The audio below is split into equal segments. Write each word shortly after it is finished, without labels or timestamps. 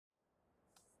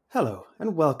Hello,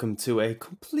 and welcome to a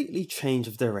completely change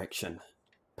of direction.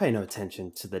 Pay no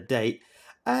attention to the date,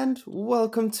 and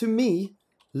welcome to me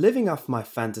living off my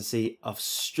fantasy of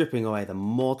stripping away the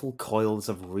mortal coils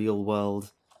of real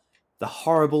world, the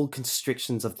horrible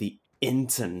constrictions of the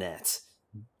internet,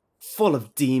 full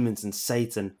of demons and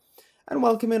Satan, and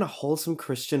welcoming a wholesome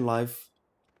Christian life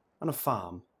on a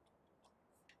farm.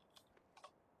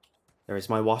 There is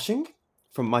my washing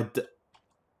from my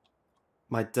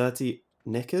dirty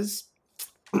knickers.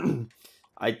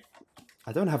 I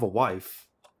don't have a wife.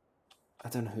 I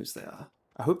don't know whose they are.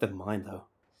 I hope they're mine, though.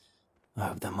 I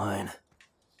hope they're mine.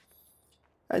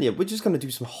 And yeah, we're just going to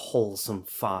do some wholesome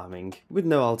farming with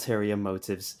no ulterior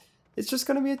motives. It's just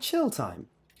going to be a chill time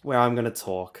where I'm going to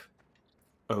talk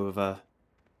over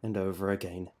and over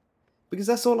again. Because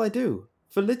that's all I do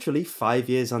for literally 5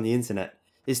 years on the internet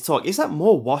is talk. Is that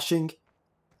more washing?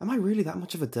 Am I really that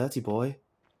much of a dirty boy?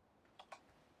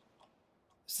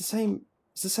 It's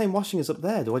the same washing as up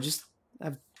there. Do I just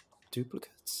have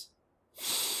duplicates?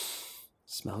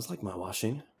 Smells like my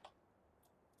washing.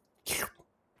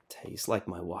 Tastes like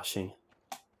my washing.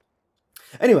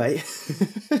 Anyway,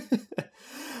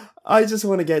 I just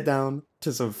want to get down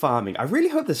to some farming. I really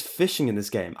hope there's fishing in this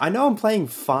game. I know I'm playing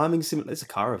farming simulator. There's a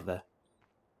car over there.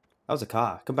 That was a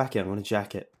car. Come back here. I want to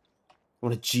jack it. I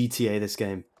want to GTA this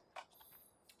game.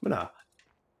 But no.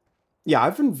 Yeah,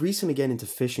 I've been recently getting into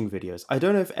fishing videos. I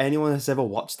don't know if anyone has ever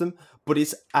watched them, but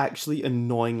it's actually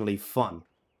annoyingly fun.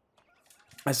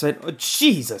 Oh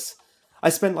Jesus! I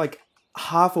spent like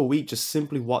half a week just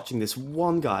simply watching this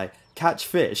one guy catch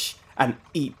fish and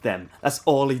eat them. That's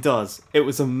all he does. It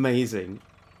was amazing.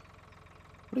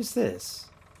 What is this?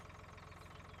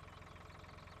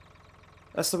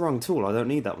 That's the wrong tool. I don't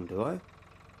need that one, do I?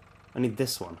 I need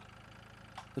this one.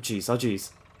 Oh jeez, oh jeez.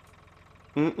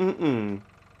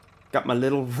 Got my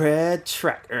little red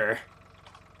tractor.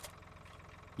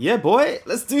 Yeah, boy,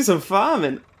 let's do some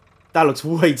farming. That looks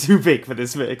way too big for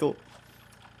this vehicle.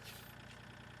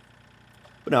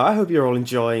 But no, I hope you're all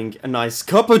enjoying a nice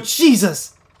cup of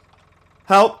Jesus!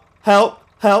 Help, help,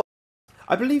 help.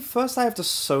 I believe first I have to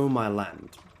sow my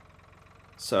land.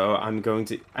 So I'm going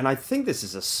to, and I think this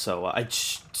is a sower. I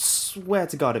swear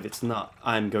to God if it's not,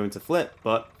 I'm going to flip,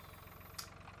 but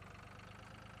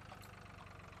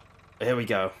here we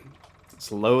go.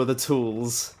 Let's lower the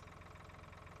tools.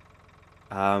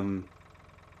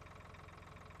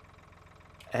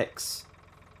 X.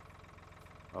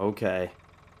 Okay.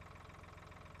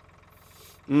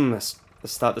 Let's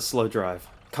start the slow drive.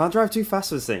 Can't drive too fast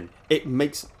for this thing. It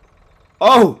makes...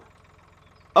 Oh!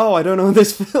 Oh, I don't own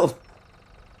this fill.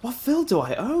 What fill do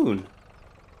I own?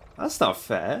 That's not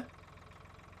fair.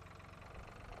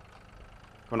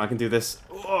 When I can do this...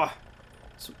 Oh.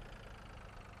 So...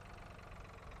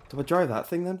 Do I drive that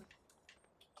thing then?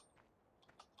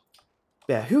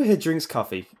 Yeah, who here drinks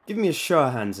coffee? Give me a show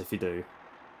of hands if you do.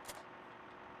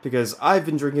 Because I've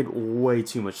been drinking way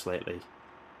too much lately.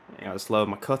 I gotta slow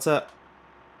my cutter.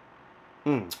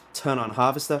 Turn on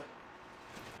harvester.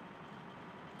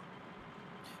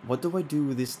 What do I do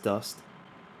with this dust?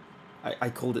 I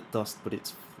called it dust, but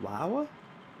it's flour?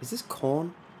 Is this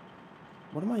corn?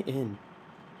 What am I in?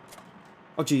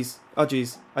 Oh jeez. Oh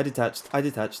jeez. I detached.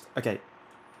 Okay.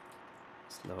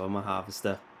 Slow my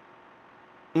harvester.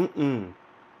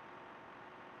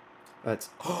 Let's...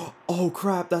 Oh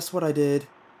crap, that's what I did.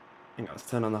 Hang on, let's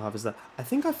turn on the harvester. I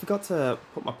think I forgot to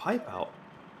put my pipe out.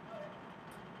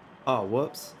 Oh,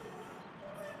 whoops.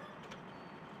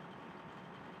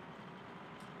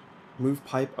 Move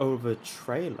pipe over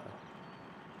trailer.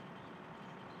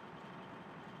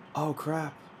 Oh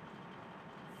crap.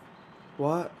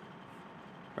 What?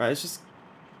 Right, it's just...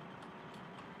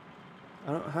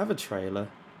 I don't have a trailer.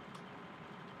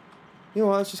 You know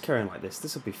what, let's just carry on like this.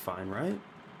 This will be fine, right?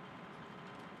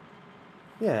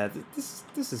 Yeah, this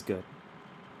is good.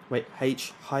 Wait,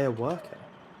 H, hire worker.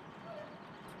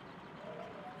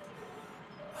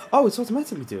 Oh, it's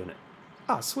automatically doing it.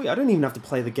 Ah, sweet, I don't even have to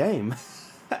play the game.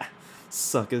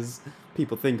 Suckers.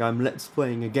 People think I'm let's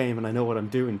playing a game and I know what I'm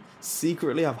doing.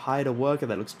 Secretly, I've hired a worker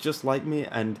that looks just like me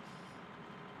and...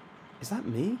 Is that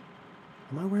me?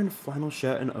 Am I wearing a flannel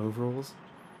shirt and overalls?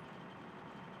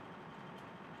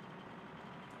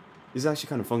 This is actually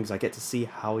kind of fun because I get to see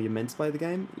how you're meant to play the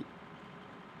game.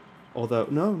 Although,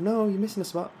 no, you're missing a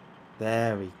spot.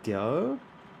 There we go.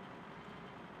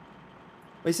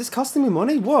 Wait, is this costing me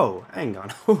money? Whoa, hang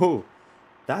on. Oh,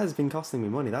 that has been costing me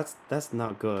money. That's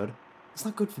not good. It's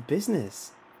not good for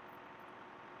business.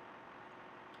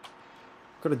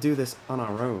 Got to do this on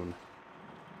our own.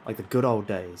 Like the good old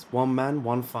days. One man,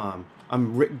 one farm.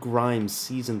 I'm Rick Grimes,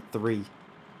 season 3.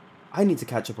 I need to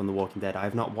catch up on The Walking Dead. I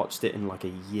have not watched it in like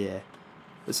a year.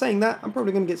 But saying that, I'm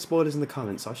probably going to get spoilers in the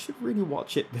comments, so I should really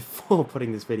watch it before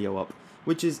putting this video up,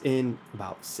 which is in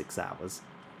about 6 hours.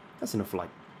 That's enough for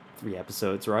like 3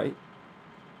 episodes, right?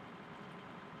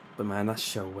 But man, that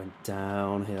show went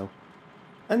downhill.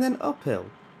 And then uphill.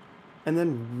 And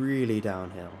then really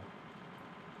downhill.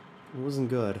 It wasn't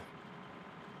good.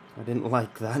 I didn't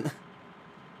like that.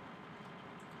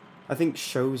 I think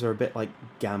shows are a bit like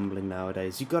gambling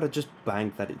nowadays. You gotta just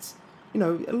bank that it's... You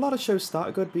know, a lot of shows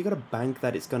start good, but you gotta bank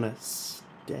that it's gonna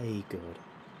stay good.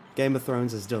 Game of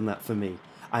Thrones has done that for me.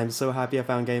 I'm so happy I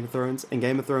found Game of Thrones, and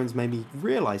Game of Thrones made me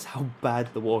realise how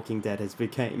bad The Walking Dead has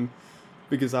become.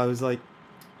 Because I was like,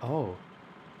 oh,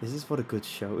 this is what a good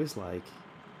show is like.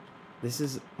 This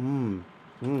is,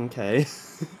 okay.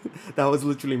 That was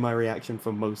literally my reaction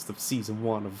for most of season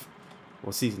 1 of,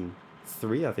 or season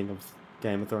 3, I think, of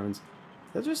Game of Thrones.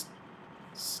 They'll just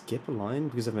skip a line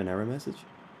because of an error message.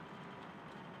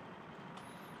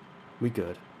 We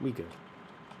good. We good.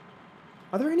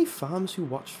 Are there any farms who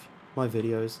watch my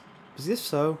videos? Because if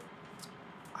so,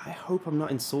 I hope I'm not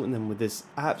insulting them with this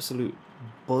absolute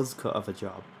buzzcut of a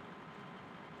job.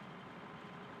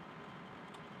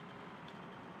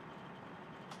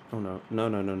 Oh no. No,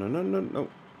 no, no, no, no, no,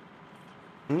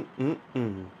 no.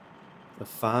 The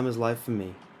farmer's life for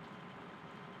me.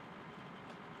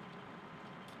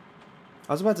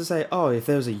 I was about to say, oh, if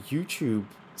there was a YouTube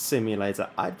simulator,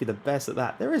 I'd be the best at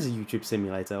that. There is a YouTube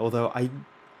simulator, although I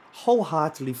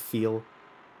wholeheartedly feel...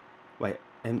 Wait,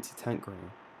 empty tank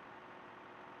ring.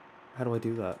 How do I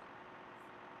do that?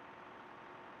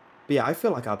 But yeah, I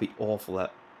feel like I'll be awful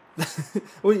at...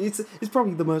 Well, it's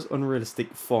probably the most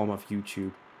unrealistic form of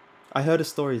YouTube. I heard a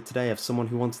story today of someone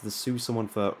who wanted to sue someone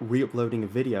for re-uploading a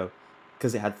video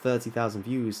because it had 30,000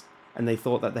 views, and they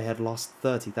thought that they had lost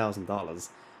 $30,000.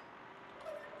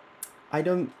 I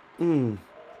don't...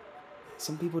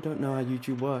 Some people don't know how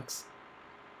YouTube works.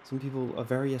 Some people are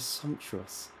very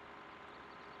assumptuous.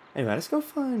 Anyway, let's go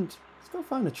find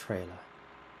a trailer.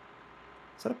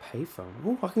 Is that a payphone?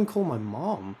 Oh, I can call my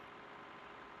mom.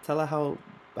 Tell her how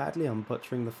badly I'm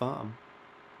butchering the farm.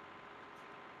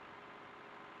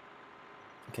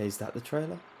 Okay, is that the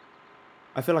trailer?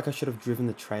 I feel like I should have driven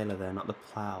the trailer there, not the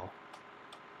plow.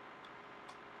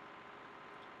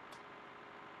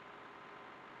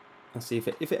 Let's see if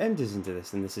it enters into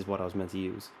this, then this is what I was meant to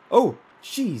use. Oh,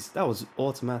 jeez, that was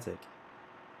automatic.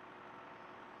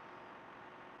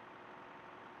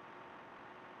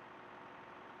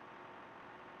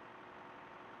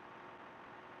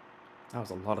 That was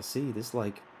a lot of seed. It's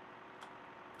like,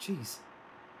 jeez.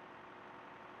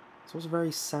 This was a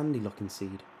very sandy looking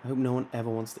seed. I hope no one ever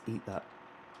wants to eat that.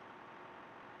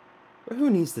 But who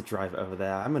needs to drive it over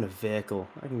there? I'm in a vehicle.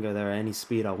 I can go there at any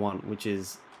speed I want, which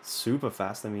is super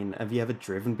fast. I mean, have you ever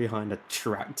driven behind a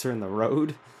tractor in the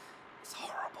road? It's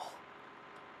horrible.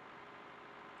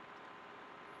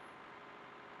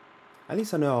 At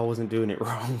least I know I wasn't doing it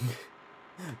wrong.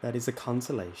 That is a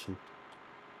consolation.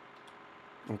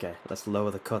 Okay, let's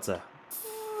lower the cutter.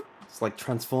 It's like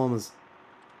Transformers.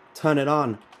 Turn it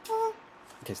on.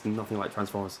 Okay, it's nothing like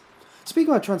Transformers.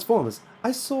 Speaking about Transformers,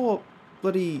 I saw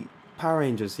bloody Power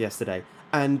Rangers yesterday,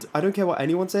 and I don't care what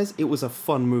anyone says, it was a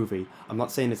fun movie. I'm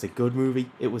not saying it's a good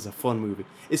movie, it was a fun movie.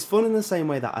 It's fun in the same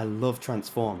way that I love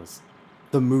Transformers.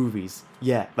 The movies.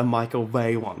 Yeah, the Michael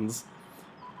Bay ones.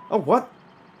 Oh, what?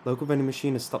 Local vending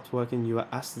machine has stopped working. You are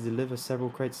asked to deliver several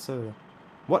crates of soda.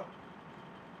 What?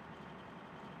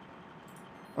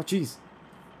 Oh, jeez.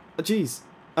 Oh, jeez.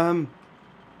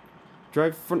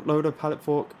 Drive front loader pallet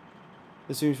fork.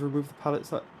 As soon as you remove the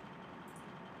pallets, like...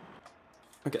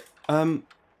 Okay, I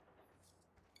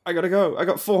gotta go. I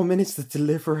got 4 minutes to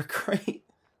deliver a crate.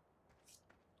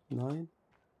 9.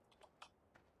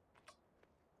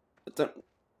 I don't...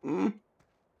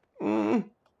 I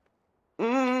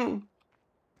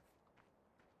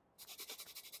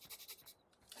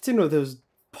didn't know there was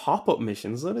pop-up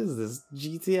missions. What is this?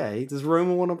 GTA? Does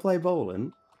Roma want to play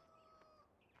bowling?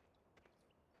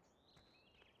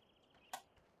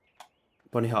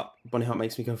 Bunny Hop. Bunny Hop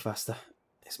makes me go faster.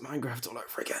 It's Minecraft all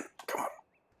over again. Come on.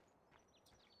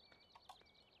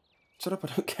 Shut up, I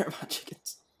don't care about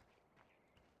chickens.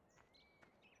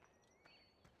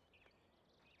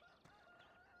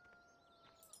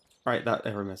 Right, that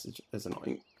error message is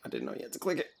annoying. I didn't know you had to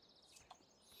click it.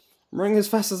 I'm running as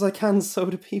fast as I can, so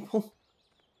do people.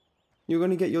 You're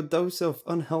going to get your dose of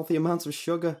unhealthy amounts of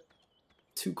sugar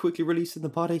too quickly released in the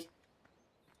body.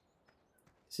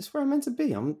 Is this where I'm meant to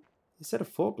be? I'm instead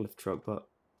of forklift truck, but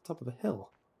top of a hill.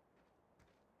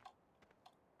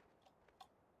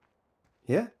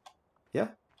 Yeah? Yeah?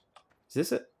 Is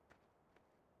this it?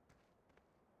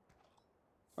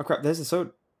 Oh crap, there's the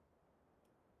soda.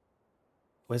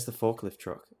 Where's the forklift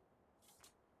truck?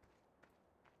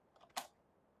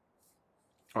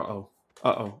 Uh-oh.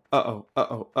 Uh-oh. Uh-oh.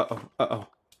 Uh-oh. Uh-oh. Uh-oh.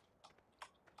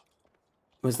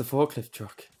 Where's the forklift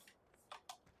truck?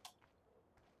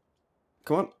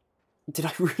 Come on. Did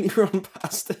I really run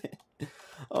past it?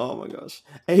 Oh my gosh.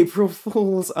 April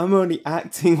Fools. I'm only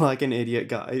acting like an idiot,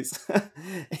 guys.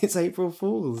 It's April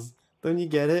Fools. Don't you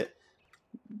get it?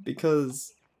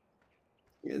 Because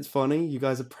it's funny. You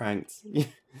guys are pranked.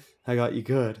 I got you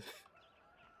good.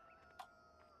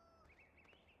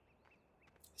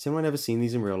 Has anyone ever seen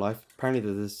these in real life? Apparently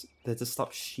they're just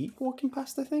stop sheep walking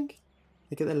past, I think.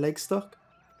 They get their legs stuck.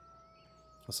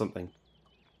 Or something.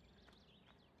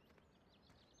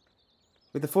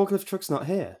 Wait, the forklift truck's not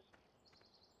here.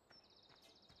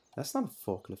 That's not a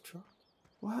forklift truck.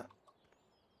 What?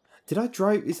 Did I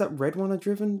drive? Is that red one I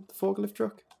driven? The forklift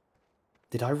truck?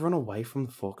 Did I run away from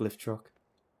the forklift truck?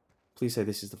 Please say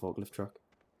this is the forklift truck.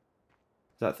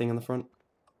 Is that thing on the front?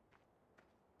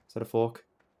 Is that a fork?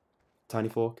 Tiny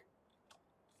fork?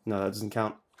 No, that doesn't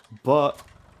count. But,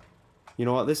 you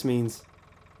know what this means.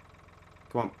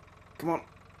 Come on. Come on.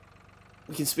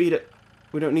 We can speed it.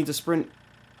 We don't need to sprint.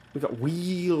 We got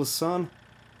wheels, son.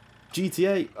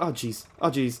 GTA. Oh, jeez. Oh,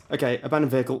 jeez. Okay,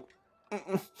 abandoned vehicle.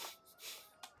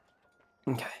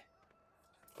 Okay.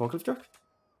 Forklift truck?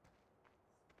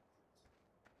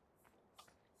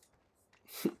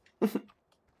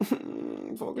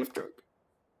 Forklift truck.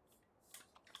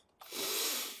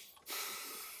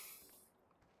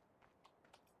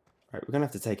 Alright, we're gonna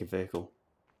have to take a vehicle.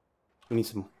 We need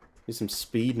some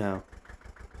speed now.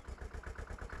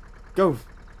 Go,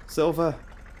 Silver.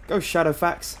 Go,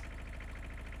 Shadowfax.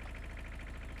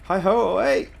 Hi ho,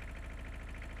 hey!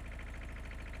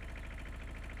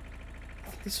 I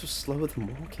think this was slower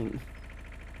than walking.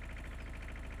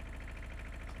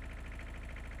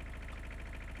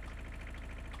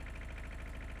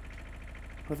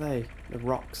 What are they? They're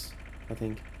rocks, I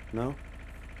think. No?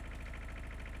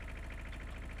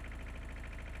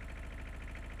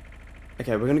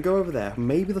 Okay, we're gonna go over there.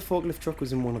 Maybe the forklift truck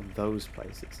was in one of those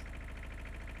places.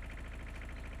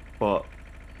 But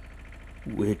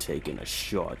we're taking a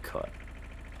shortcut.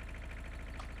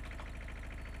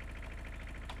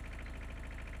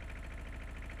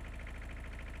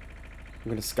 I'm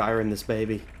gonna Skyrim this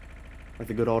baby. Like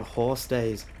the good old horse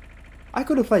days. I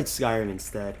could have played Skyrim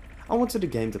instead. I wanted a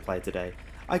game to play today.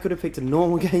 I could have picked a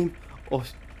normal game or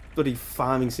bloody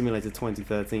Farming Simulator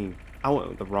 2013. I went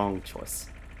with the wrong choice.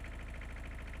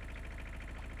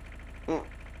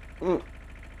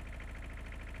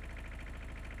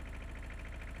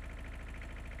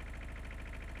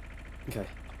 Okay.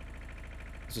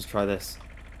 Let's just try this.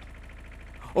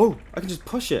 Oh, I can just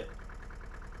push it.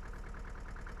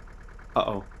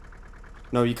 Uh-oh.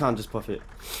 No, you can't just puff it.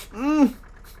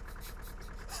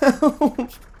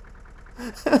 Help!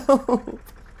 Help!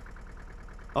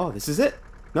 Oh, this is it?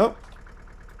 Nope.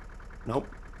 Nope.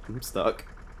 I'm stuck.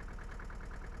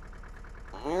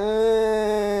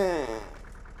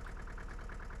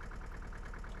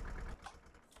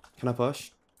 Can I push?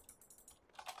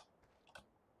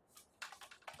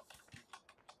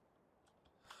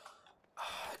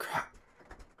 Oh, crap.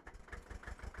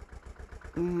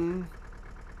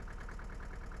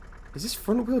 Is this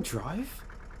front wheel drive?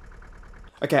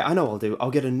 Okay, I know what I'll do.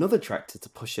 I'll get another tractor to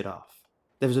push it off.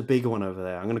 There's a bigger one over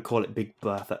there. I'm going to call it Big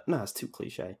Bertha. No, it's too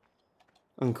cliche.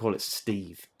 I'm going to call it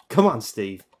Steve. Come on,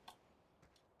 Steve.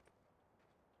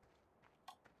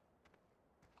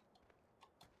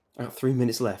 I got 3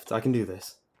 minutes left. I can do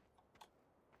this.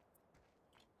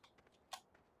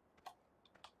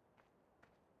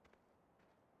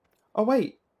 Oh,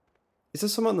 wait. Is there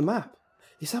something on the map?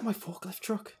 Is that my forklift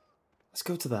truck? Let's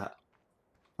go to that.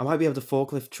 I might be able to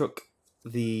forklift truck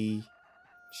the...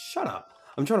 Shut up.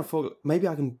 I'm trying to maybe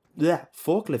I can... Yeah,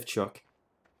 forklift truck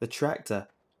the tractor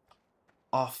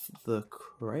off the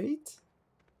crate?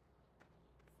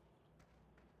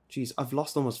 Jeez, I've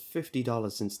lost almost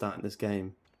 $50 since starting this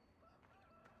game.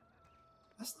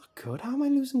 That's not good. How am I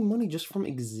losing money just from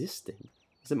existing?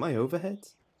 Is it my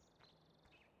overheads?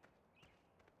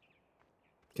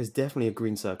 There's definitely a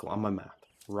green circle on my map.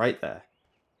 Right there.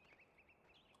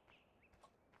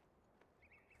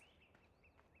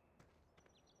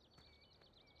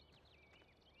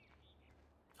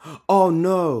 Oh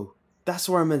no! That's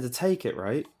where I meant to take it,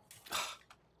 right?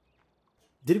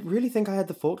 Did it really think I had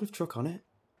the forklift truck on it?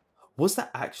 Was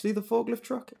that actually the forklift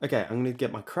truck? Okay, I'm gonna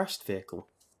get my crashed vehicle.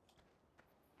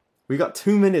 We got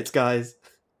 2 minutes, guys.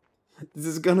 This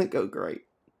is gonna go great.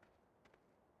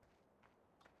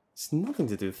 It's nothing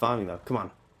to do with farming though. Come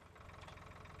on.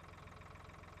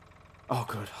 Oh,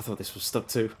 good. I thought this was stuck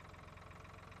too.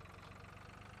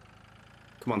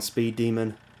 Come on, speed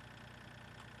demon.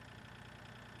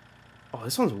 Oh,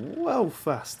 this one's well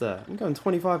faster. I'm going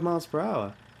 25 miles per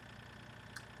hour.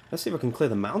 Let's see if I can clear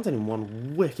the mountain in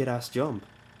one wicked-ass jump.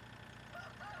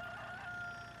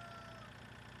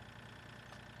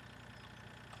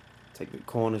 Take the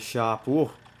corner sharp.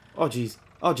 Whoa. Oh, jeez.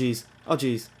 Oh, jeez. Oh,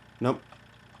 jeez. Nope.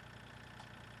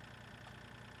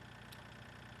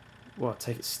 Whoa,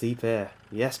 take it steep here.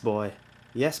 Yes, boy.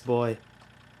 Yes, boy.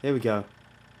 Here we go.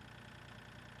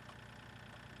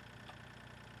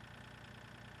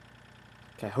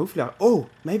 Okay, hopefully oh,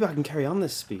 maybe I can carry on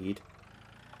this speed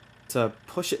to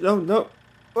push it. No, no.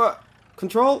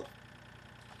 Control.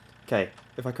 Okay,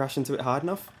 if I crash into it hard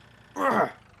enough.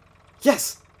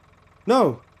 Yes.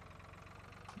 No.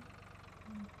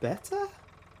 Better.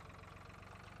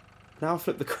 Now I'll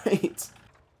flip the crate.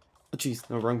 Oh, jeez.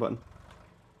 No, wrong button.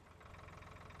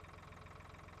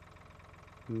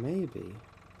 Maybe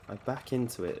if I back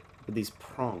into it with these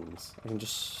prongs, I can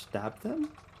just stab them?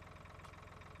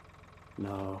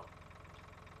 No.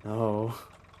 No.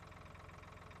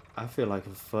 I feel like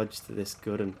I've fudged this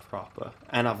good and proper.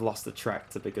 And I've lost the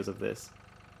tractor because of this.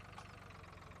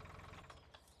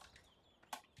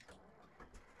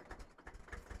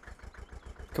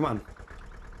 Come on.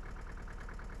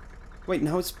 Wait,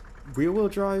 now it's rear-wheel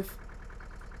drive?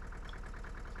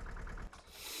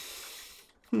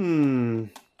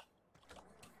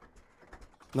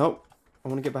 Nope. I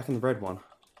want to get back in the red one.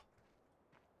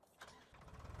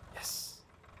 Yes.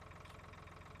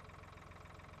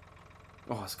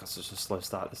 Oh, it's got such a slow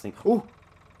start, this thing. Oh!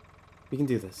 We can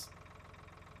do this.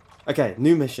 Okay,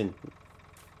 new mission.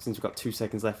 Since we've got 2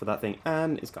 seconds left for that thing,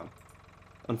 and it's gone.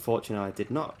 Unfortunately, I did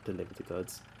not deliver the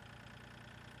goods.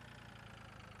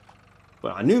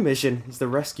 But our new mission is to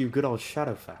rescue good old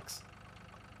Shadowfax.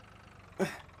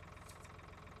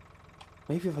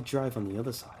 Maybe if I drive on the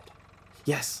other side.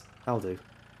 Yes, that'll do.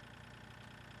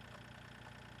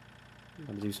 I'm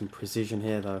going to do some precision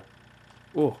here, though.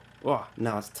 Oh, oh,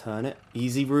 now let's turn it.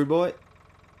 Easy, rude boy.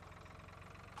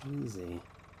 Easy.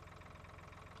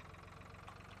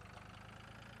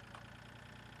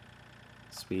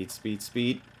 Speed, speed,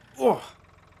 speed. Oh!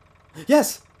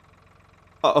 Yes!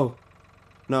 Uh-oh.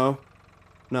 No.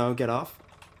 No, get off.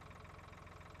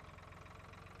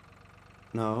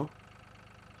 No.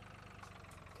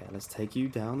 Okay, let's take you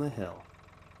down the hill.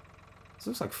 This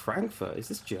looks like Frankfurt. Is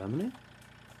this Germany?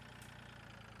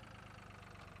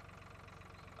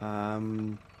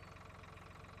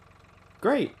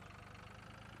 Great.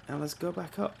 Now let's go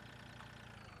back up.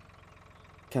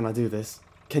 Can I do this?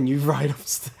 Can you ride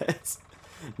upstairs?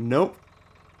 Nope.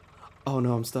 Oh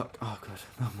no, I'm stuck. Oh good.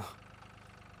 No, I'm not.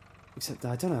 Except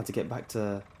I don't know how to get back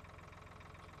to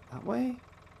that way.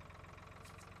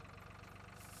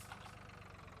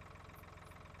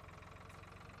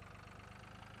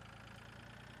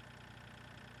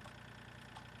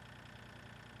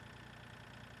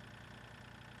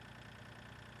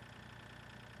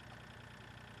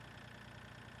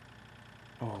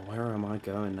 Oh, where am I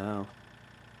going now?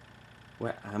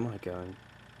 Where am I going?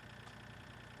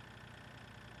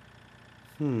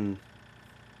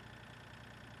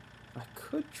 I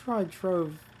could try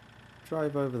drive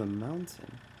over the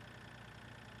mountain.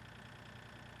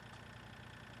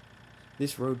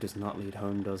 This road does not lead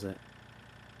home, does it?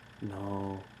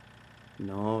 No.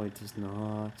 No, it does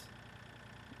not.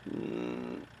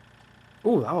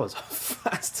 Oh, that was a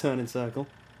fast turning circle.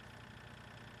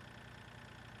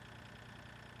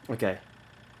 Okay.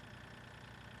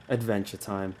 Adventure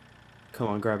time. Come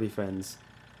on, grab your friends.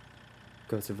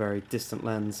 Go to very distant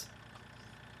lands.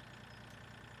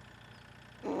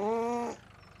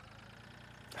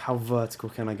 How vertical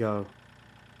can I go?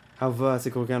 How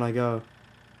vertical can I go?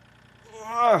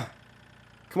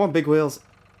 Come on, big wheels.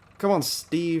 Come on,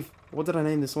 Steve. What did I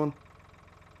name this one?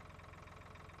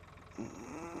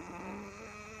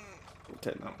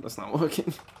 Okay, no, that's not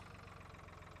working.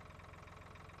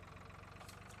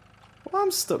 Well,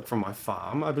 I'm stuck from my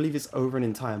farm. I believe it's over an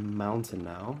entire mountain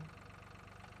now.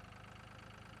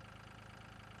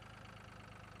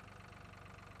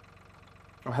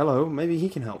 Oh, hello. Maybe he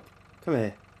can help. Come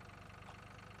here.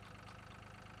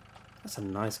 That's a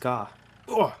nice car.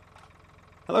 Oh!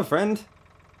 Hello, friend.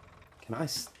 Can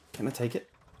I take it?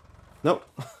 Nope.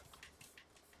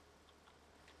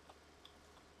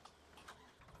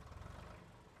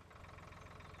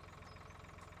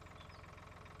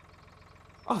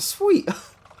 Oh, sweet.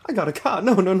 I got a car.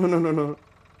 No, no, no, no, no, no.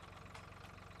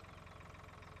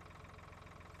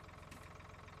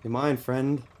 You're mine,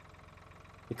 friend.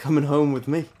 You're coming home with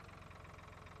me.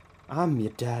 I'm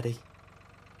your daddy.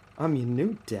 I'm your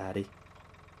new daddy.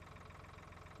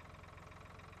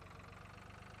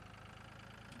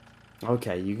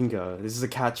 Okay, you can go. This is a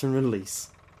catch and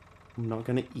release. I'm not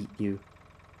gonna eat you.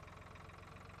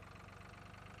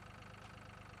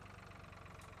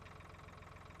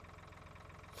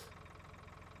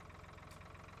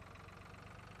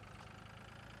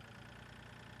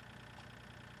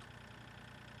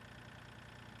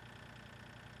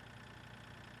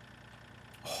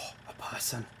 Oh, a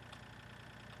person.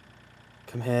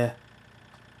 Come here.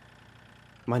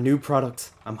 My new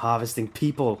product. I'm harvesting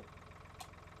people.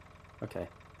 Okay.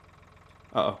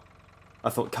 Uh-oh. I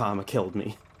thought karma killed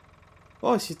me.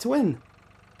 Oh, it's your twin.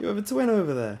 You have a twin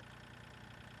over there.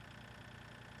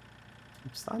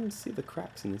 I'm starting to see the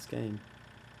cracks in this game.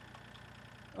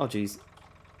 Oh, jeez.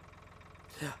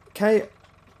 Okay,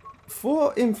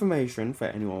 for information for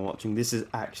anyone watching, this is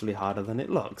actually harder than it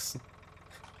looks.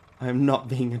 I am not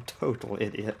being a total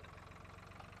idiot.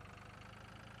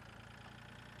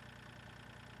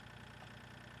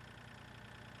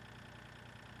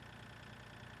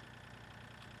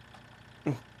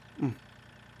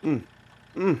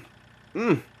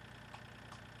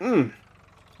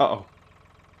 Uh-oh.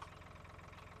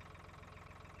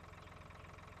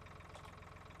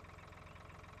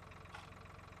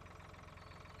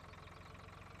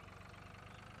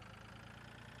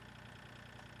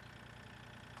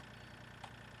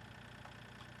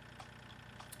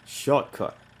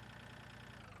 Shortcut.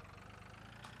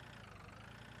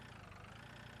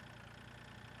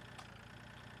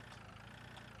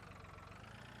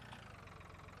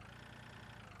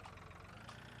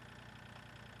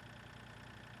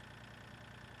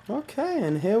 Okay,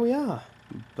 and here we are,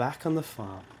 back on the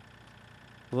farm.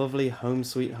 Lovely home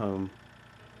sweet home.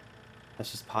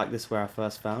 Let's just park this where I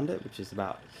first found it, which is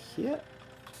about here.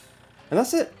 And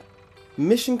that's it.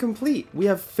 Mission complete. We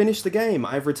have finished the game.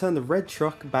 I've returned the red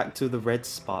truck back to the red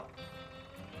spot.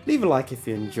 Leave a like if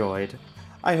you enjoyed.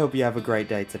 I hope you have a great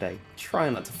day today. Try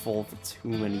not to fall for too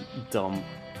many dumb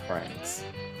pranks.